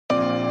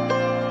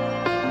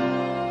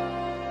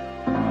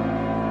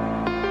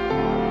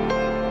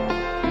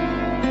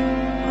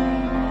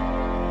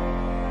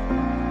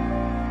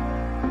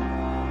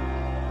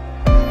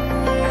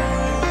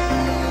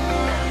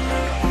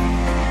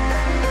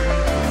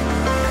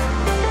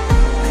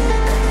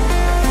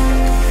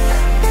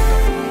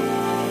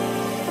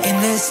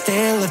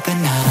still of the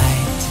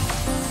night,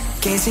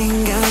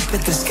 gazing up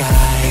at the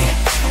sky.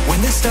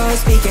 When the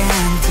stars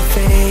began to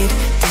fade,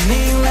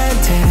 dimming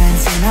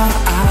lanterns in our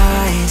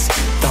eyes,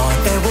 thought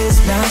there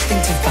was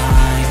nothing to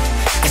find.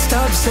 I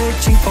stopped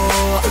searching for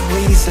a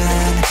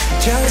reason,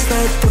 just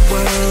let the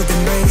world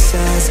embrace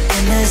us.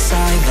 In the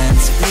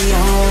silence we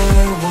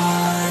are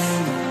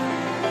one.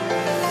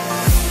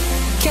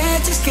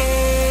 Can't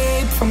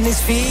escape from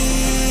this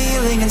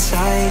feeling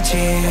inside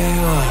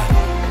you.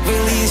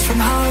 Release from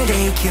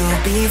heartache,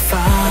 you'll be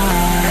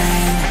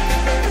fine.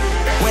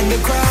 When the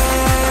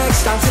cracks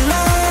start to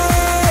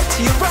let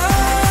you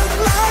run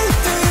right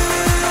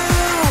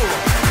through,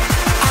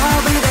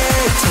 I'll be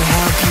there to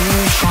help you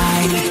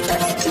shine.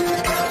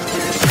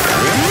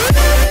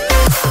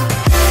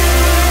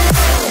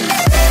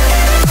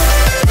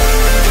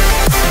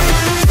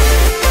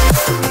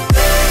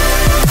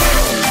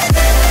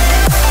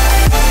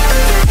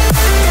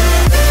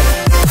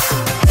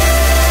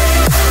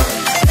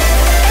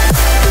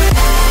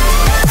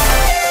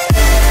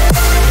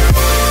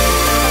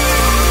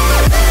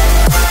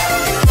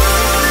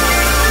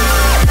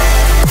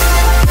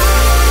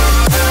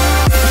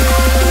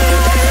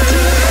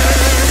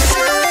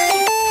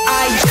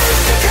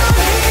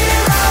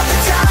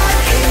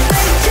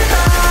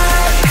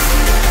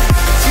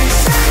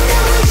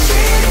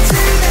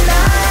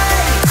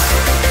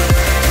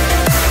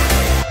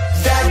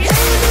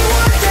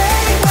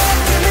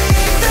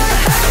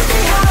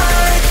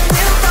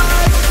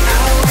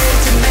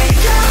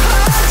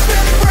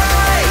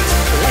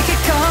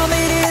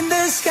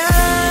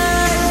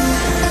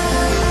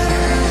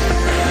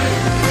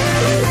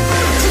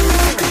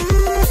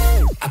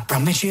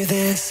 You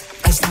this,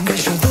 as long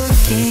as you're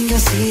looking, you'll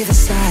see the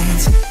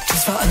signs.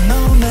 Just for a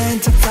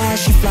moment, a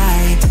flash of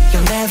light,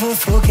 you'll never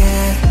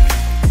forget.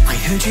 I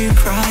heard you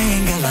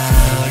crying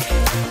aloud,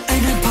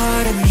 and a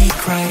part of me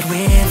cried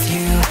with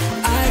you.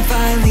 I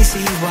finally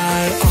see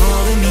why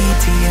all the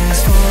meteors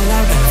fall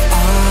out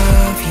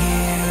of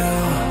you.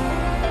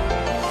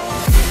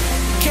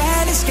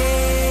 Can't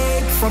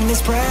escape from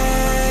this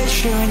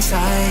pressure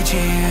inside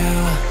you,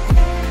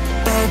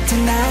 but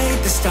tonight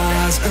the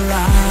stars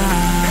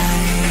align.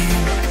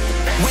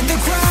 When the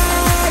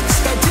cracks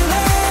start to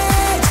let